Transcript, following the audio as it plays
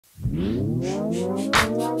Hi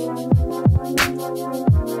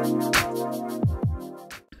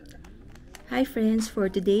friends, for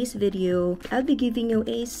today's video, I'll be giving you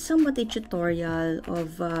a somewhat a tutorial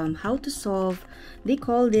of how to solve, they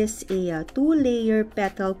call this a two-layer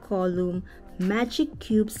petal column magic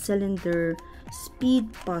cube cylinder speed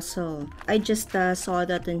puzzle. I just saw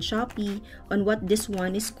that on Shopee on what this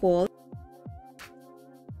one is called,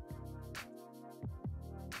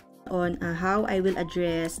 on how I will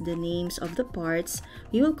address the names of the parts.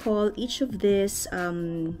 We will call each of these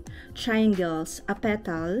triangles a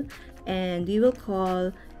petal, and we will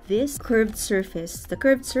call this curved surface the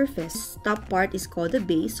curved surface. Top part is called the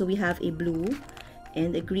base, so we have a blue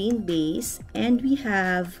and a green base, and we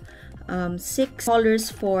have 6 colors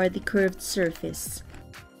for the curved surface.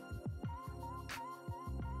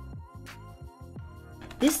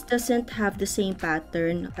 This doesn't have the same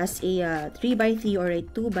pattern as a 3x3 or a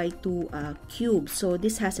 2x2 cube, so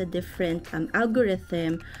this has a different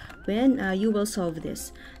algorithm when you will solve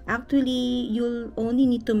this. Actually, you'll only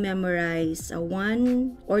need to memorize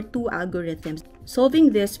 1 or 2 algorithms.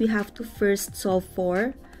 Solving this, we have to first solve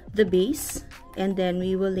for the base, and then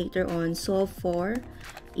we will later on solve for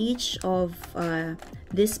each of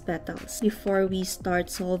these petals. Before we start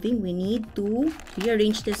solving, we need to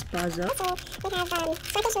rearrange this puzzle. So we have, so I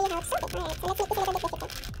can show you how to solve it. Alright, so let's see if it's a little bit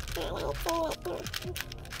difficult.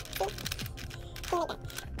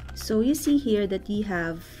 So you see here that we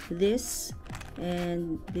have this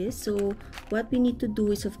and this. So what we need to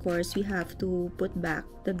do is, of course, we have to put back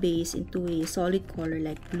the base into a solid color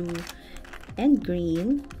like blue and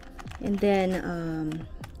green, and then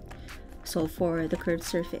solve for the curved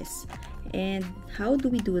surface. And how do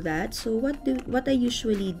we do that? So what I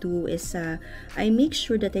usually do is I make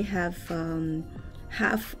sure that I have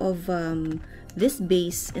half of this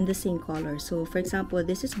base in the same color. So for example,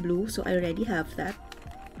 this is blue, so I already have that.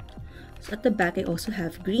 So at the back I also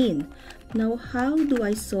have green. Now how do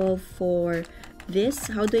I solve for this?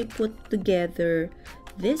 How do I put together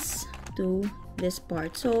this to this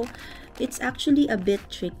part? So it's actually a bit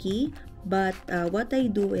tricky, but what I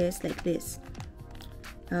do is like this.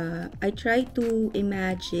 I try to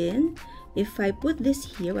imagine if I put this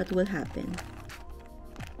here, what will happen?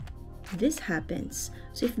 This happens.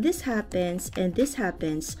 So if this happens and this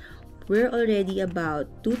happens, we're already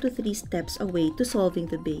about 2 to 3 steps away to solving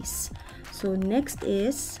the base. So next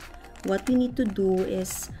is, what we need to do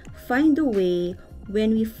is find a way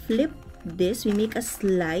when we flip this, we make a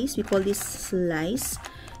slice, we call this slice,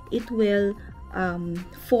 it will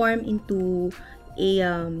form into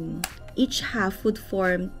a each half would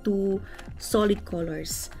form 2 solid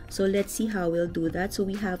colors. So let's see how we'll do that. So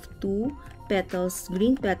we have 2 petals,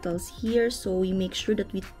 green petals here, so we make sure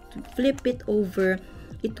that we flip it over.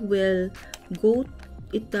 It will go,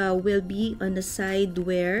 it will be on the side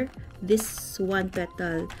where this one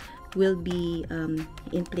petal will be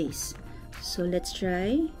in place. So let's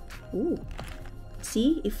try. Ooh,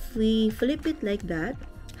 see, if we flip it like that,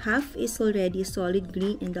 half is already solid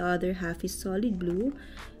green and the other half is solid blue,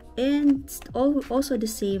 and also the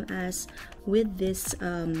same as with this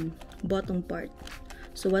bottom part.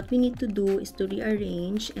 So what we need to do is to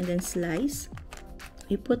rearrange and then slice.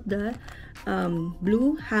 We put the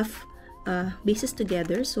blue half bases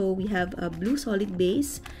together, so we have a blue solid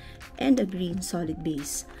base and a green solid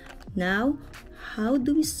base. Now how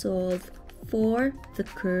do we solve for the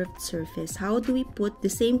curved surface? How do we put the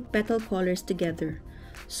same petal colors together?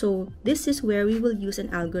 So this is where we will use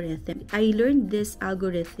an algorithm. I learned this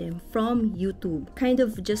algorithm from YouTube. Kind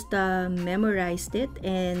of just memorized it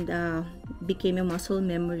and became a muscle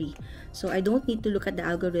memory. So I don't need to look at the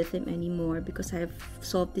algorithm anymore because I've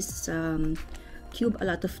solved this cube a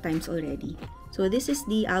lot of times already. So this is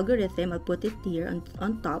the algorithm. I'll put it here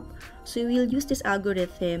on top. So we'll use this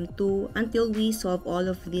algorithm until we solve all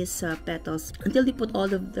of these petals, until we put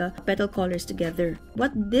all of the petal colors together.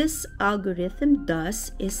 What this algorithm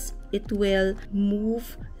does is it will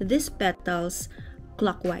move these petals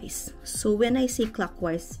clockwise. So when I say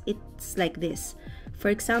clockwise, it's like this. For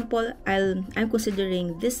example, I'm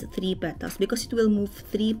considering this 3 petals because it will move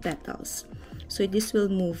 3 petals. So this will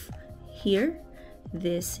move here,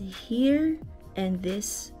 this here, and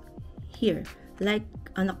this here, like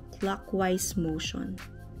on a clockwise motion,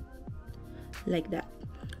 like that.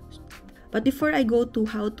 But before I go to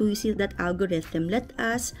how to use that algorithm, let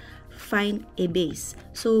us find a base.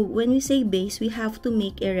 So when we say base, we have to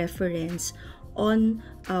make a reference on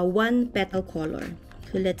one petal color.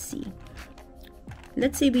 So let's see.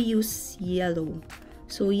 Let's say we use yellow.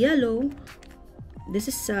 So yellow, this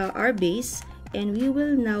is our base, and we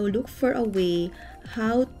will now look for a way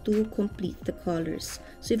how to complete the colors.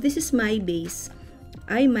 So if this is my base,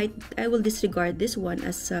 I will disregard this one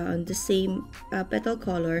as on the same petal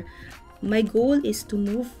color. My goal is to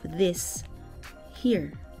move this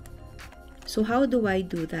here. So how do I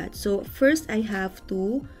do that? So first I have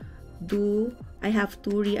to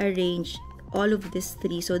rearrange all of these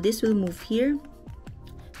three. So this will move here,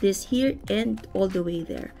 this here, and all the way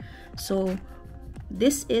there. So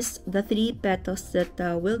this is the three petals that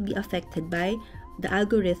will be affected by the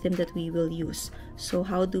algorithm that we will use. So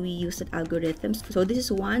how do we use that algorithm? So this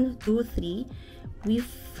is 1, 2, 3.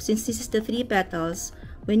 Since this is the three petals,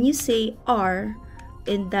 when you say R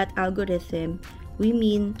in that algorithm, we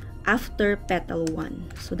mean after petal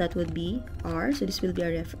 1. So that would be R. So this will be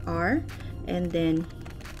a ref R, and then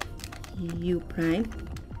U prime,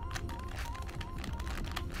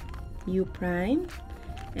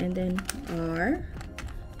 and then R,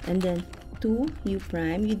 and then 2 U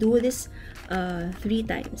prime. You do this 3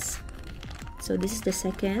 times. So this is the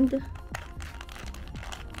second,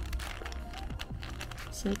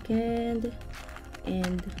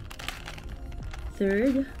 and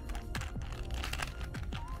third,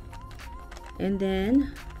 and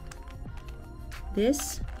then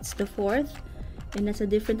this, it's the fourth, and that's a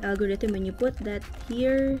different algorithm. When you put that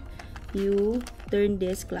here, you turn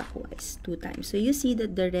this clockwise 2 times. So you see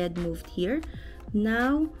that the red moved here.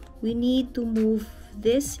 Now we need to move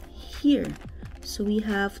this here, so we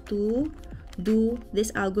have to do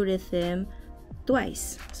this algorithm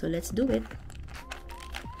twice. So let's do it.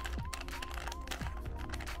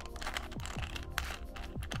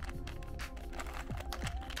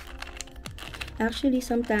 Actually,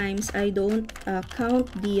 sometimes I don't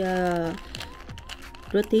count the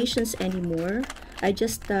rotations anymore. I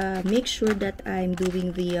just make sure that I'm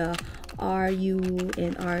doing the RU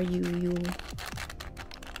and RUU.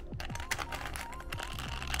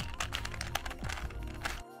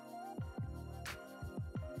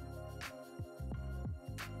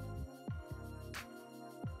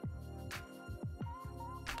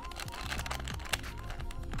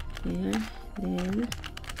 There, then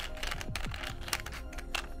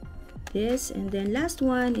this, and then last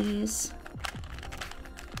one is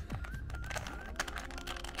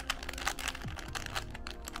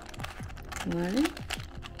one,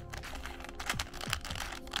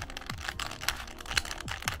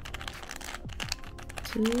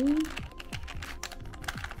 two,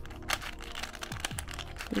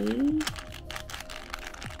 three,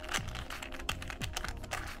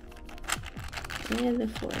 and the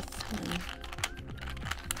fourth one.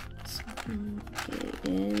 Okay,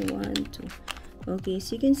 then 1, 2. Okay,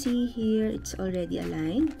 so you can see here it's already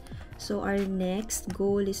aligned. So our next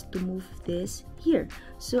goal is to move this here.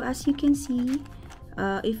 So as you can see,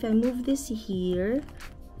 if I move this here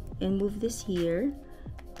and move this here,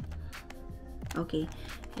 okay,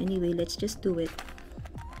 anyway, let's just do it.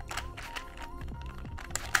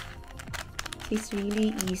 It's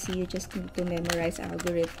really easy. You just need to memorize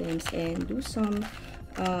algorithms and do some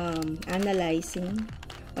analyzing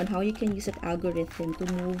on how you can use that algorithm to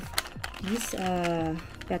move these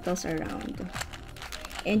petals around.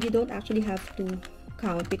 And you don't actually have to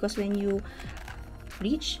count, because when you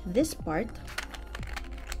reach this part,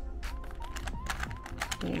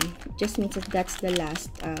 it just means that that's the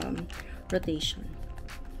last rotation.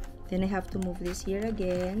 Then I have to move this here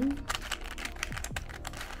again.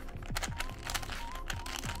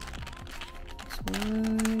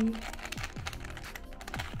 1,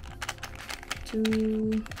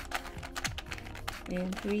 2,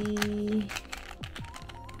 and 3,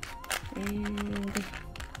 and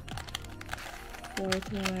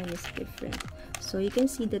fourth one is different. So you can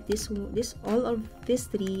see that all of this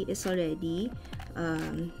 3 is already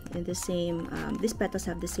in the same, these petals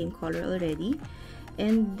have the same color already.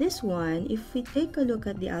 And this one, if we take a look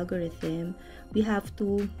at the algorithm, we have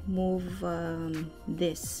to move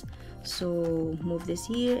this. So move this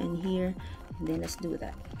here and here, and then let's do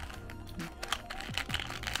that.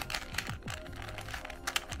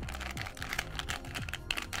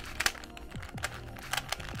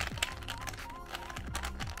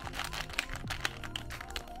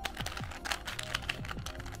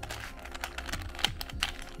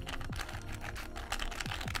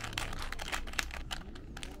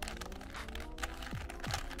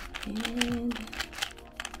 And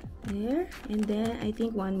there, and then I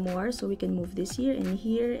think one more, so we can move this here and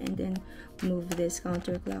here, and then move this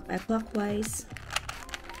clockwise.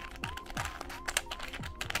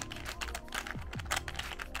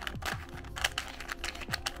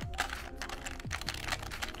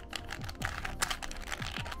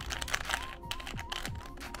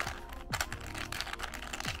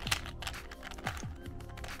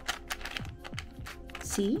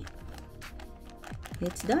 See?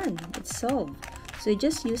 It's done. It's solved. So you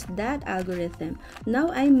just use that algorithm.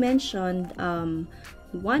 Now I mentioned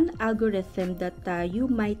one algorithm that you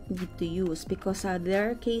might need to use, because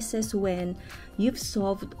there are cases when you've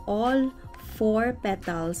solved all 4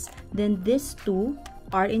 petals, then these 2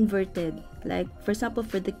 are inverted. Like for example,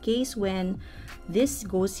 for the case when this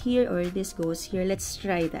goes here or this goes here, let's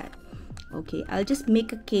try that. Okay, I'll just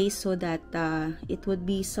make a case so that it would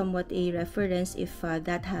be somewhat a reference if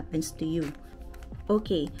that happens to you.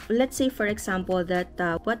 Okay, let's say for example that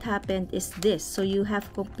what happened is this. So you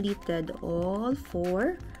have completed all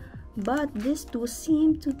 4, but these 2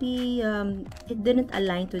 seem to be it didn't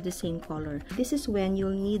align to the same color. This is when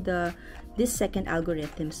you'll need this second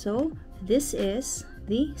algorithm. So this is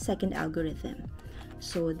the second algorithm.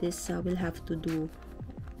 So this will have to do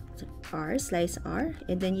R, slice R,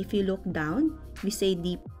 and then if you look down, we say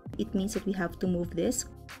deep. It means that we have to move this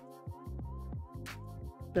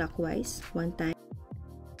clockwise 1 time,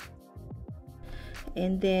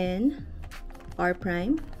 and then R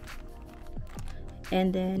prime,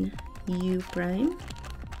 and then U prime,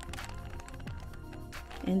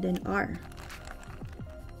 and then R.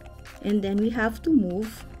 And then we have to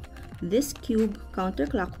move this cube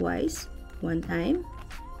counterclockwise 1 time,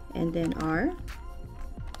 and then R,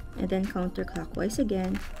 and then counterclockwise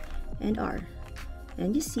again, and R.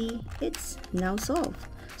 And you see, it's now solved.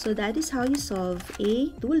 So that is how you solve a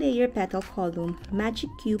 2-layer petal column magic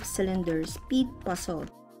cube cylinder speed puzzle.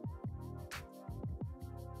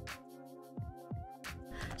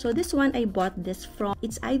 So this one, I bought this from,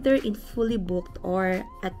 it's either in Fully Booked or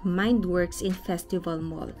at Mindworks in Festival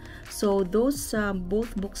Mall. So those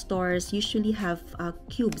both bookstores usually have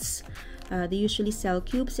cubes. They usually sell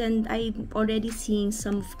cubes, and I'm already seeing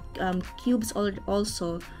some cubes,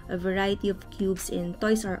 also a variety of cubes in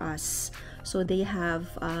Toys R Us. So they have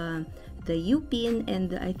the U pin,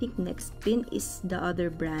 and I think Next Pin is the other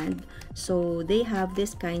brand. So they have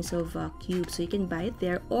these kinds of cubes, so you can buy it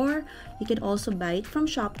there, or you can also buy it from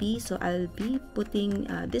Shopee. So I'll be putting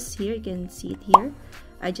this here. You can see it here.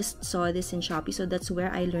 I just saw this in Shopee, so that's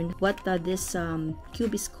where I learned what this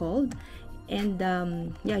cube is called. And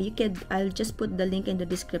yeah, you could, I'll just put the link in the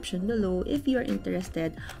description below if you're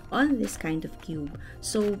interested on this kind of cube.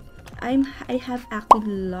 So I have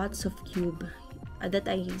actually lots of cube that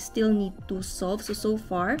I still need to solve. So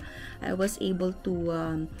far I was able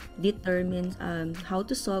to determine how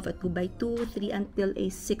to solve a 2x2, 3 until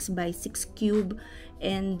a 6x6 cube,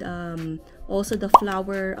 and also the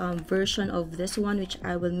flower version of this one, which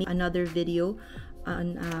I will make another video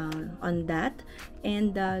on that.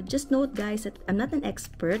 And just note guys that I'm not an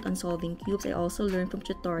expert on solving cubes. I also learn from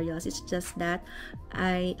tutorials. It's just that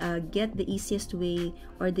I get the easiest way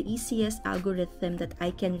or the easiest algorithm that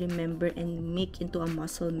I can remember and make into a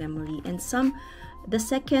muscle memory. And the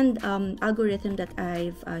second algorithm that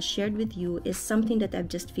I've shared with you is something that I've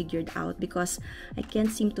just figured out because I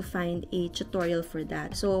can't seem to find a tutorial for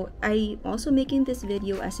that. So I'm also making this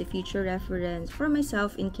video as a future reference for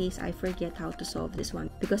myself in case I forget how to solve this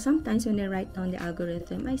one. Because sometimes when I write down the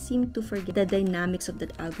algorithm, I seem to forget the dynamics of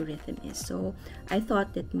that algorithm is. So I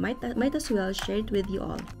thought that might as well share it with you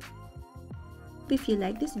all. If you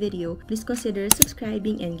like this video, please consider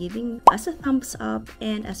subscribing and giving us a thumbs up,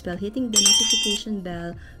 and as well hitting the notification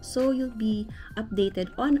bell so you'll be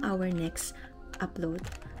updated on our next upload.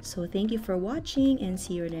 So thank you for watching, and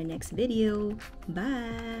see you in our next video.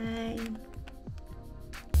 Bye!